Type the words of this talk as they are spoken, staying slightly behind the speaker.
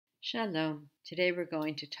Shalom. Today we're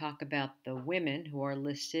going to talk about the women who are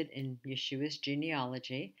listed in Yeshua's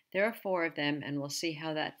genealogy. There are 4 of them, and we'll see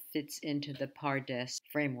how that fits into the PaRDeS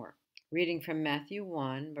framework. Reading from Matthew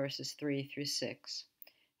 1, verses 3 through 6.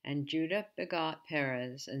 And Judah begot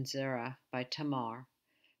PaRDeS and Zerah by Tamar.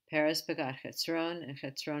 PaRDeS begot Hezron, and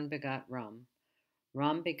Hezron begot Ram.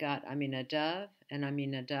 Ram begot Aminadav, and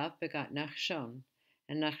Aminadav begot Nachshon,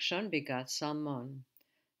 and Nachshon begot Salmon.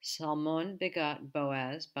 Salmon begot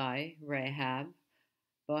Boaz by Rahab.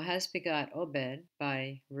 Boaz begot Obed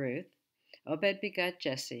by Ruth. Obed begot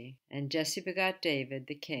Jesse, and Jesse begot David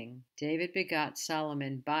the king. David begot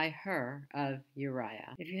Solomon by her of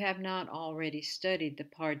Uriah. If you have not already studied the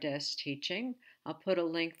PaRDeS teaching, I'll put a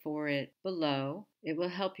link for it below. It will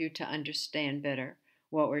help you to understand better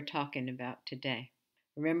what we're talking about today.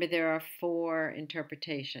 Remember, there are 4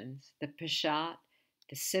 interpretations: the Peshat,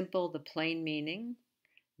 the simple, the plain meaning;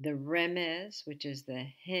 the remez, which is the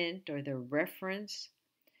hint or the reference;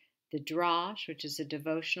 the drash, which is the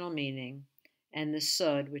devotional meaning; and the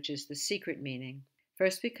sod, which is the secret meaning.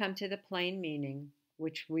 First, we come to the plain meaning,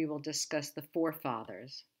 which we will discuss the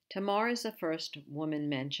forefathers. Tamar is the first woman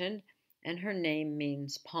mentioned, and her name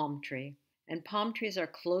means palm tree. And palm trees are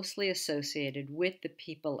closely associated with the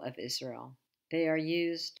people of Israel. They are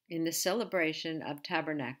used in the celebration of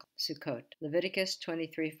Tabernacle, Sukkot, Leviticus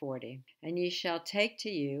 23:40. And ye shall take to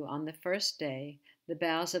you on the first day the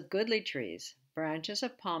boughs of goodly trees, branches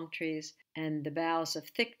of palm trees, and the boughs of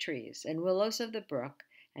thick trees, and willows of the brook,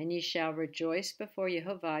 and ye shall rejoice before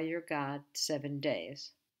Yehovah your God 7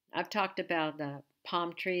 days. I've talked about the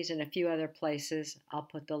palm trees in a few other places. I'll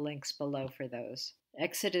put the links below for those.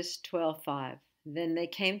 Exodus 12:5. Then they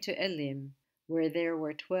came to Elim, where there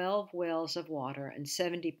were 12 wells of water and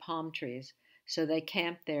 70 palm trees, so they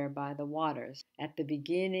camped there by the waters at the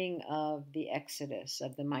beginning of the exodus,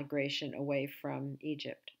 of the migration away from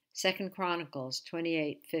Egypt. 2 Chronicles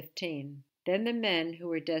 28:15. Then the men who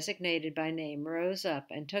were designated by name rose up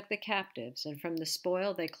and took the captives, and from the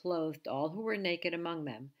spoil they clothed all who were naked among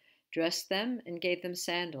them, dressed them and gave them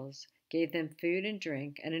sandals, gave them food and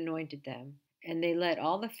drink, and anointed them. And they let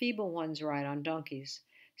all the feeble ones ride on donkeys.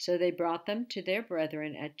 So they brought them to their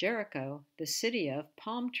brethren at Jericho, the city of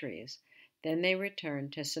palm trees. Then they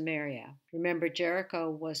returned to Samaria. Remember, Jericho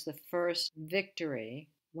was the first victory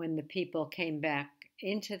when the people came back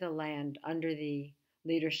into the land under the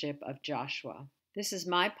leadership of Joshua. This is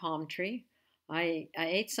my palm tree. I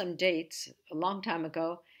ate some dates a long time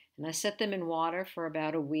ago, and I set them in water for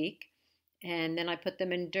about a week, and then I put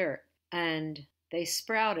them in dirt. And they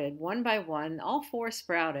sprouted one by one. All 4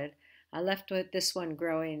 sprouted. I left with this one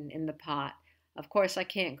growing in the pot. Of course, I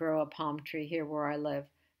can't grow a palm tree here where I live,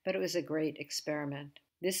 but it was a great experiment.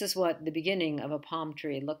 This is what the beginning of a palm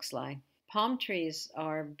tree looks like. Palm trees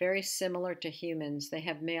are very similar to humans. They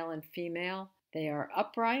have male and female. They are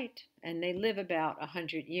upright, and they live about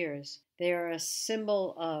 100 years. They are a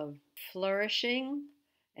symbol of flourishing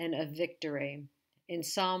and of victory. In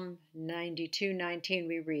Psalm 92:19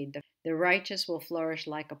 we read, "The righteous will flourish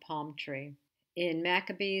like a palm tree." In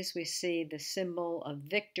Maccabees, we see the symbol of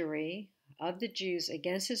victory of the Jews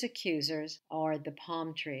against his accusers are the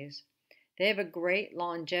palm trees. They have a great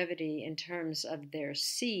longevity in terms of their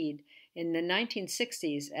seed. In the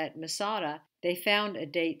 1960s at Masada, they found a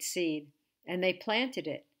date seed, and they planted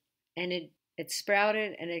it, and it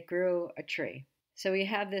sprouted, and it grew a tree. So we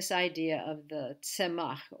have this idea of the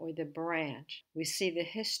tzemach, or the branch. We see the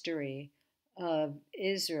history of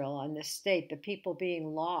Israel and the state, the people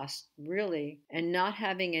being lost, really, and not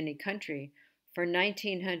having any country for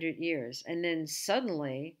 1900 years. And then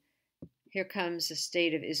suddenly, here comes the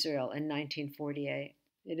state of Israel in 1948.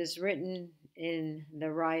 It is written in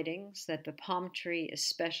the writings that the palm tree is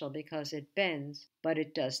special because it bends, but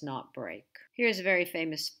it does not break. Here's a very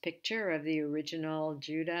famous picture of the original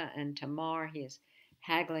Judah and Tamar. He is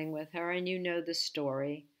haggling with her, and you know the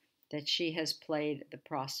story that she has played the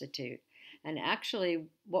prostitute. And actually,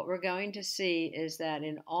 what we're going to see is that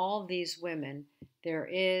in all these women, there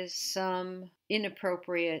is some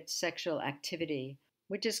inappropriate sexual activity,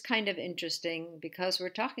 which is kind of interesting because we're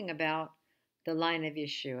talking about the line of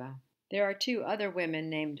Yeshua. There are 2 other women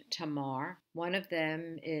named Tamar. One of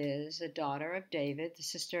them is a daughter of David, the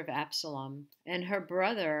sister of Absalom, and her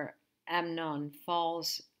brother Amnon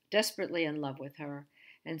falls desperately in love with her.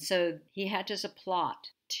 And so he hatches a plot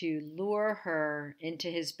to lure her into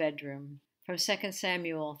his bedroom. From 2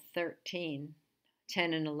 Samuel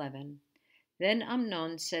 13:10 and 11. Then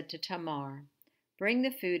Amnon said to Tamar, "Bring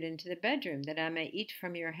the food into the bedroom, that I may eat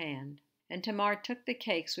from your hand." And Tamar took the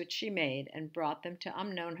cakes which she made, and brought them to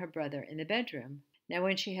Amnon her brother in the bedroom. Now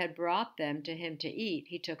when she had brought them to him to eat,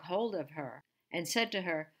 he took hold of her, and said to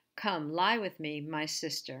her, Come, lie with me, my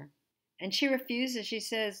sister. And she refuses. She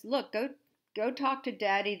says, look, go talk to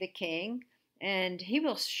Daddy the king, and he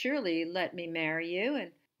will surely let me marry you,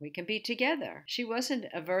 and we can be together. She wasn't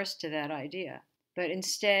averse to that idea. But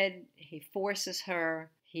instead, he forces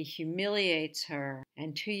her, he humiliates her,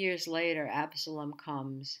 and 2 years later, Absalom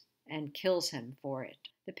comes and kills him for it.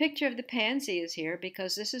 The picture of the pansy is here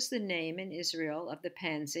because this is the name in Israel of the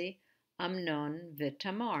pansy, Amnon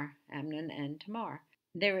v'Tamar, Amnon and Tamar.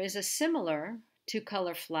 There is a similar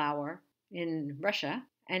two-color flower in Russia,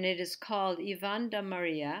 and it is called Ivan da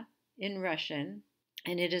Maria in Russian,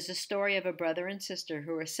 and it is a story of a brother and sister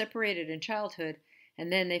who are separated in childhood,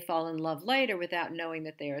 and then they fall in love later without knowing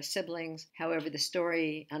that they are siblings. However, the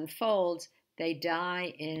story unfolds. They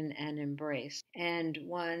die in an embrace. And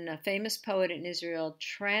one famous poet in Israel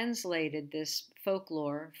translated this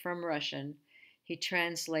folklore from Russian. He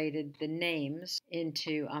translated the names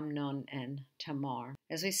into Amnon and Tamar.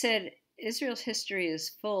 As we said, Israel's history is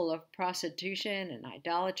full of prostitution and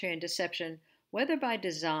idolatry and deception, whether by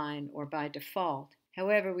design or by default.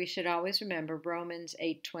 However, we should always remember Romans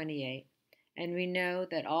 8:28, and we know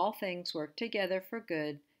that all things work together for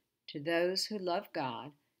good to those who love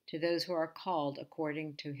God, to those who are called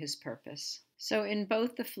according to his purpose. So in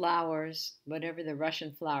both the flowers, whatever the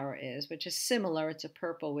Russian flower is, which is similar, it's a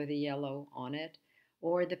purple with a yellow on it,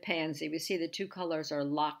 or the pansy, we see the two colors are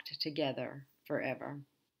locked together forever.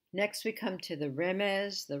 Next we come to the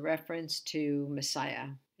Remez, the reference to Messiah.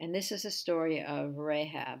 And this is a story of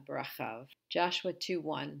Rahab, Rachav. Joshua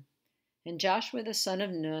 2:1. And Joshua the son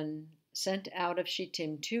of Nun sent out of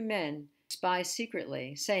Shittim 2 men, spy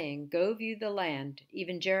secretly, saying, Go view the land,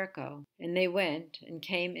 even Jericho. And they went and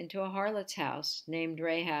came into a harlot's house named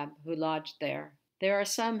Rahab, who lodged there. There are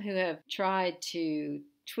some who have tried to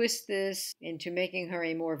twist this into making her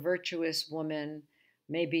a more virtuous woman,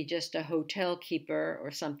 maybe just a hotel keeper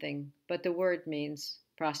or something, but the word means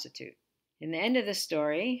prostitute. In the end of the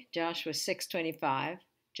story, Joshua 6:25,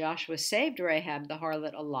 Joshua saved Rahab the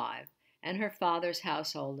harlot alive, and her father's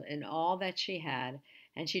household, and all that she had,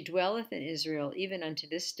 and she dwelleth in Israel even unto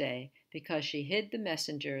this day, because she hid the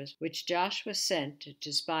messengers which Joshua sent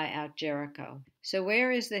to spy out Jericho. So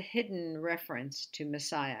where is the hidden reference to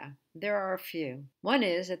Messiah? There are a few. One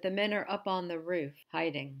is that the men are up on the roof,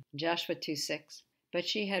 hiding. Joshua 2:6. But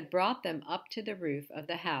she had brought them up to the roof of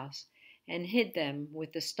the house, and hid them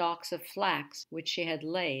with the stalks of flax which she had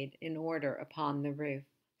laid in order upon the roof.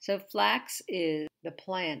 So flax is the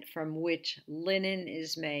plant from which linen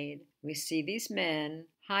is made. We see these men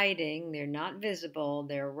hiding. They're not visible.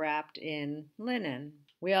 They're wrapped in linen.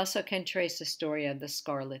 We also can trace the story of the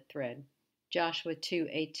scarlet thread. Joshua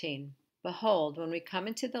 2:18. Behold, when we come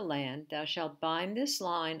into the land, thou shalt bind this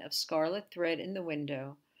line of scarlet thread in the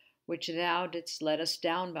window, which thou didst let us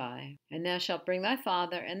down by. And thou shalt bring thy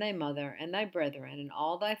father and thy mother and thy brethren and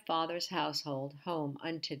all thy father's household home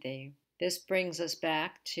unto thee. This brings us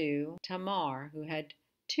back to Tamar, who had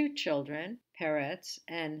 2 children, PaRDeS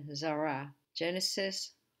and Zerah.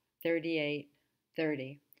 Genesis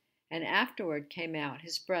 38:30. And afterward came out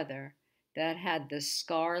his brother that had the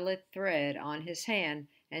scarlet thread on his hand,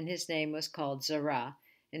 and his name was called Zerah.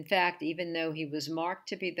 In fact, even though he was marked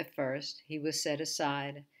to be the first, he was set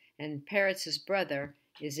aside, and PaRDeS' brother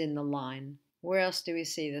is in the line. Where else do we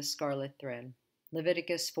see the scarlet thread?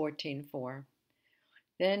 Leviticus 14:4.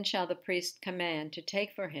 Then shall the priest command to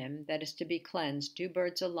take for him that is to be cleansed 2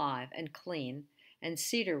 birds alive and clean, and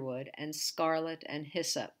cedar wood, and scarlet, and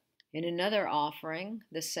hyssop. In another offering,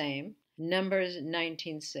 the same, Numbers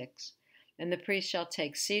 19:6. And the priest shall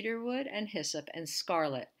take cedar wood, and hyssop, and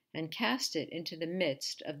scarlet, and cast it into the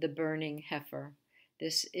midst of the burning heifer.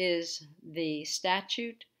 This is the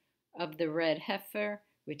statute of the red heifer,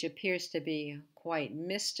 which appears to be quite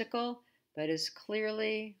mystical, but is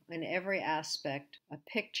clearly, in every aspect, a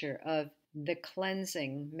picture of the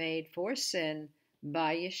cleansing made for sin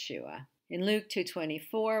by Yeshua. In Luke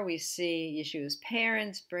 2:24, we see Yeshua's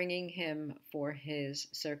parents bringing him for his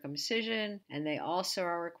circumcision, and they also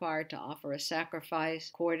are required to offer a sacrifice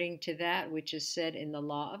according to that which is said in the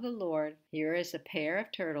law of the Lord. Here is a pair of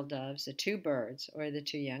turtle doves, the 2 birds, or the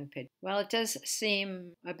 2 young pigeons. Well, it does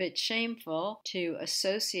seem a bit shameful to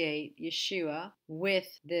associate Yeshua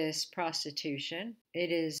with this prostitution. It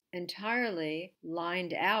is entirely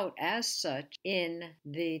lined out as such in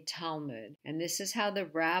the Talmud. And this is how the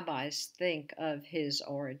rabbis think of his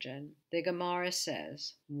origin. The Gemara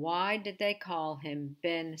says, why did they call him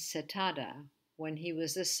Ben Setada when he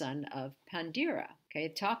was the son of Pandira? Okay,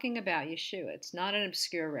 talking about Yeshua. It's not an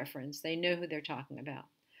obscure reference. They know who they're talking about.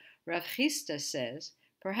 Rav Chisda says,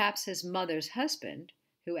 perhaps his mother's husband,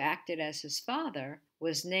 who acted as his father,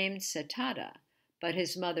 was named Setada, but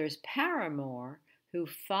his mother's paramour, who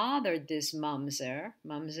fathered this mamzer,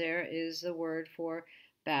 mamzer is the word for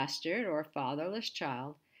bastard or fatherless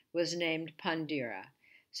child, was named Pandira.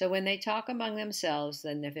 So when they talk among themselves,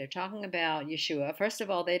 then if they're talking about Yeshua, first of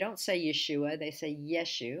all, they don't say Yeshua, they say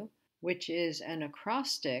Yeshu, which is an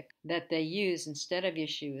acrostic that they use instead of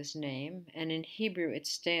Yeshua's name, and in Hebrew it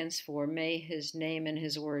stands for, may his name and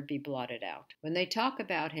his word be blotted out. When they talk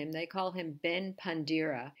about him, they call him Ben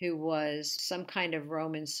Pandira, who was some kind of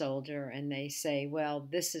Roman soldier, and they say, well,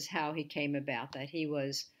 this is how he came about, that he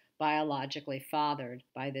was biologically fathered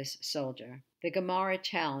by this soldier. The Gemara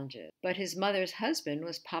challenges, but his mother's husband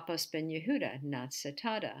was Papas ben Yehuda, not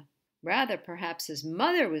Satada. Rather, perhaps his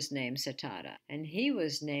mother was named Satada, and he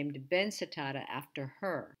was named Ben Satada after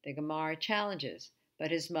her. The Gemara challenges, but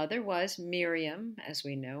his mother was Miriam, as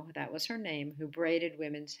we know, that was her name, who braided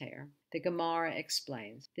women's hair. The Gemara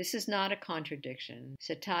explains, this is not a contradiction.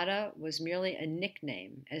 Satada was merely a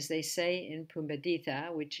nickname, as they say in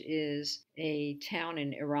Pumbedita, which is a town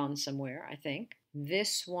in Iran somewhere, I think.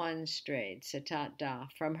 This one strayed, Satada,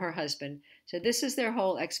 from her husband. So this is their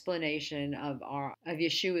whole explanation of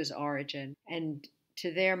Yeshua's origin, and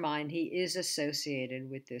to their mind, he is associated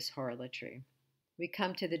with this harlotry. We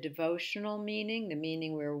come to the devotional meaning, the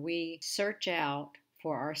meaning where we search out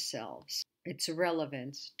for ourselves its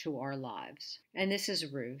relevance to our lives. And this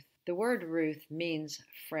is Ruth. The word Ruth means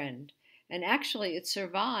friend, and actually it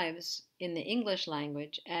survives in the English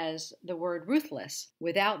language as the word ruthless,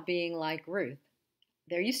 without being like Ruth.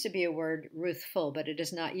 There used to be a word ruthful, but it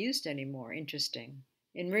is not used anymore. Interesting.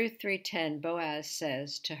 In Ruth 3:10, Boaz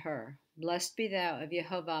says to her, Blessed be thou of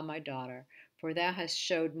Jehovah, my daughter, for thou hast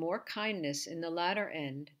showed more kindness in the latter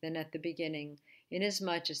end than at the beginning,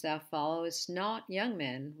 inasmuch as thou followest not young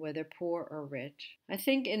men, whether poor or rich. I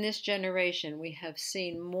think in this generation we have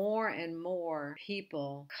seen more and more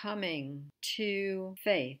people coming to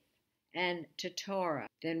faith and to Torah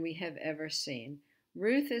than we have ever seen.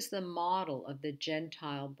 Ruth is the model of the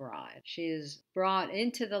Gentile bride. She is brought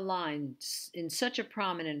into the line in such a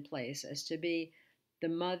prominent place as to be the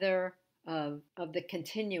mother of the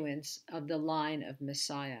continuance of the line of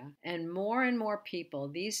Messiah. And more people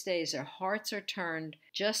these days, their hearts are turned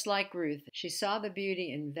just like Ruth. She saw the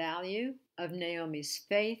beauty and value of Naomi's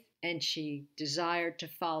faith, and she desired to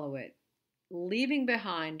follow it, leaving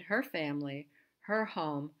behind her family, her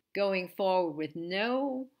home, going forward with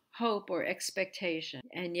no hope or expectation,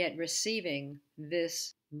 and yet receiving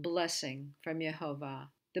this blessing from Jehovah.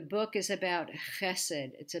 The book is about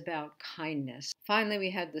chesed, it's about kindness. Finally, we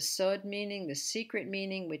have the sod meaning, the secret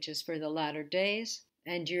meaning, which is for the latter days.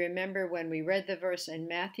 And do you remember when we read the verse in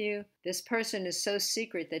Matthew? This person is so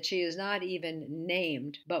secret that she is not even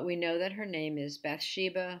named, but we know that her name is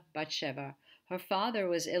Bathsheba, Bathsheba. Her father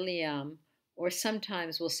was Eliam, or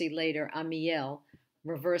sometimes we'll see later Amiel,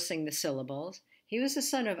 reversing the syllables. He was the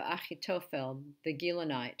son of Achitophel, the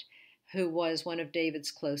Gilonite, who was one of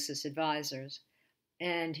David's closest advisors.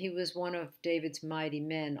 And he was one of David's mighty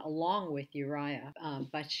men, along with Uriah,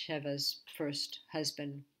 Bathsheba's first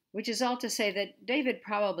husband. Which is all to say that David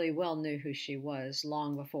probably well knew who she was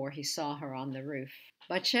long before he saw her on the roof.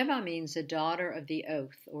 Bathsheba means the daughter of the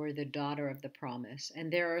oath, or the daughter of the promise.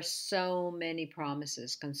 And there are so many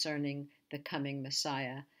promises concerning the coming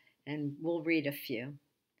Messiah, and we'll read a few.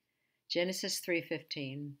 Genesis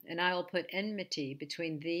 3:15, And I will put enmity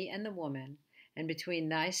between thee and the woman, and between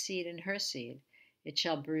thy seed and her seed. It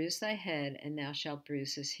shall bruise thy head, and thou shalt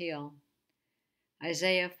bruise his heel.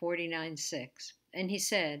 Isaiah 49:6, And he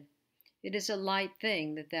said, It is a light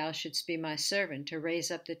thing that thou shouldst be my servant to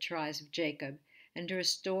raise up the tribes of Jacob, and to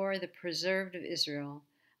restore the preserved of Israel.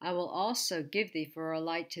 I will also give thee for a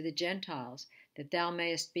light to the Gentiles, that thou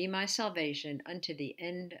mayest be my salvation unto the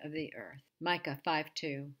end of the earth. Micah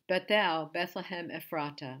 5:2, But thou, Bethlehem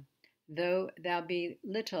Ephratah, though thou be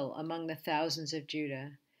little among the thousands of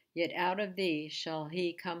Judah, yet out of thee shall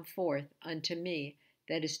he come forth unto me,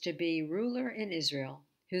 that is to be ruler in Israel,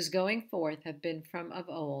 whose going forth have been from of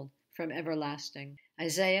old, from everlasting.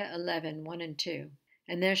 Isaiah 11:1 and 2.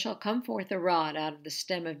 And there shall come forth a rod out of the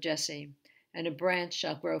stem of Jesse, and a branch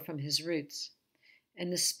shall grow from his roots.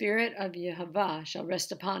 And the Spirit of Jehovah shall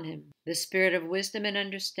rest upon him, the Spirit of wisdom and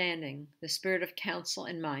understanding, the Spirit of counsel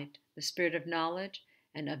and might, the Spirit of knowledge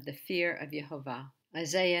and of the fear of Jehovah.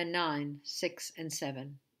 Isaiah 9:6 and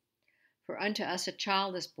 7. For unto us a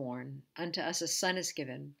child is born, unto us a son is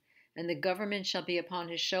given, and the government shall be upon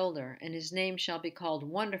his shoulder, and his name shall be called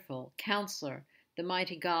Wonderful, Counselor, the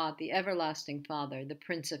Mighty God, the Everlasting Father, the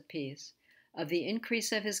Prince of Peace. Of the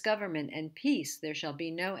increase of his government and peace there shall be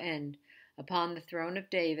no end, upon the throne of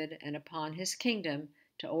David and upon his kingdom,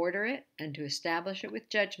 to order it and to establish it with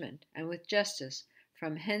judgment and with justice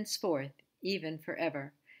from henceforth, even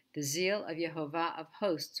forever. The zeal of Jehovah of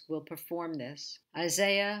hosts will perform this.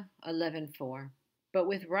 Isaiah 11:4. But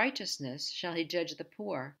with righteousness shall he judge the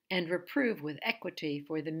poor, and reprove with equity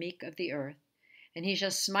for the meek of the earth. And he shall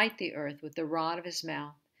smite the earth with the rod of his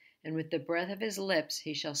mouth, and with the breath of his lips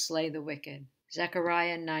he shall slay the wicked.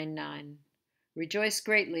 Zechariah 9:9. Rejoice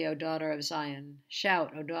greatly, O daughter of Zion.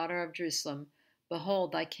 Shout, O daughter of Jerusalem.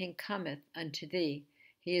 Behold, thy king cometh unto thee.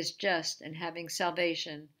 He is just and having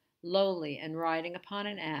salvation, lowly and riding upon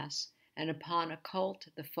an ass, and upon a colt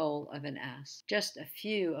the foal of an ass. Just a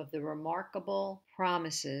few of the remarkable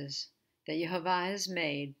promises that Jehovah has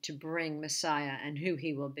made to bring Messiah and who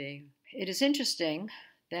he will be. It is interesting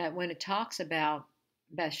that when it talks about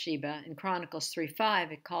Bathsheba in Chronicles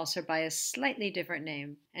 3:5, it calls her by a slightly different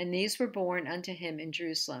name. And these were born unto him in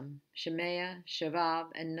Jerusalem, Shemaiah,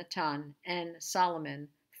 Shovab, and Natan, and Solomon,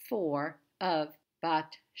 4 of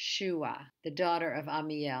Bathshua, the daughter of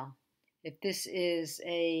Amiel. If this is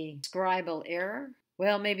a scribal error,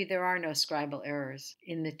 well, maybe there are no scribal errors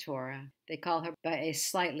in the Torah. They call her by a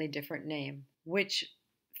slightly different name, which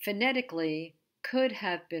phonetically could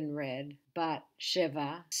have been read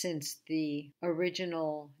Bathsheba, since the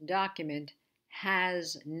original document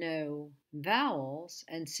has no vowels,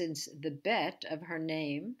 and since the bet of her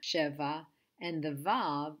name, Sheva, and the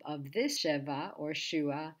vav of this Sheva or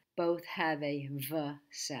Shua both have a v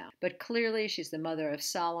sound. But clearly she's the mother of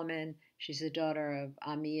Solomon. She's the daughter of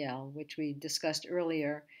Amiel, which we discussed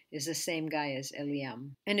earlier is the same guy as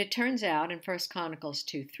Eliam. And it turns out in 1 Chronicles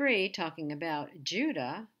 2:3, talking about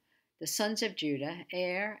Judah, the sons of Judah,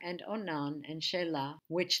 Er and Onan and Shelah,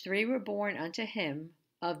 which three were born unto him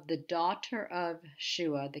of the daughter of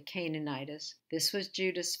Shua the Canaanitess. This was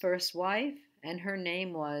Judah's first wife, and her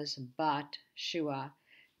name was Bathshua,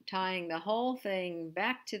 tying the whole thing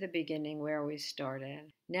back to the beginning where we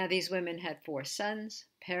started. Now these women had 4 sons,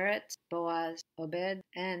 PaRDeS, Boaz, Obed,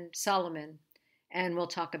 and Solomon, and we'll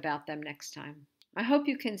talk about them next time. I hope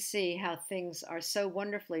you can see how things are so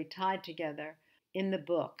wonderfully tied together in the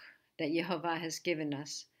book that Jehovah has given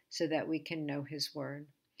us so that we can know his word.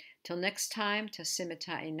 Till next time,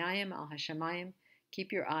 Tasimata Einayim al Hashamayim,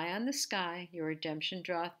 keep your eye on the sky, your redemption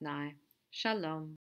draweth nigh. Shalom.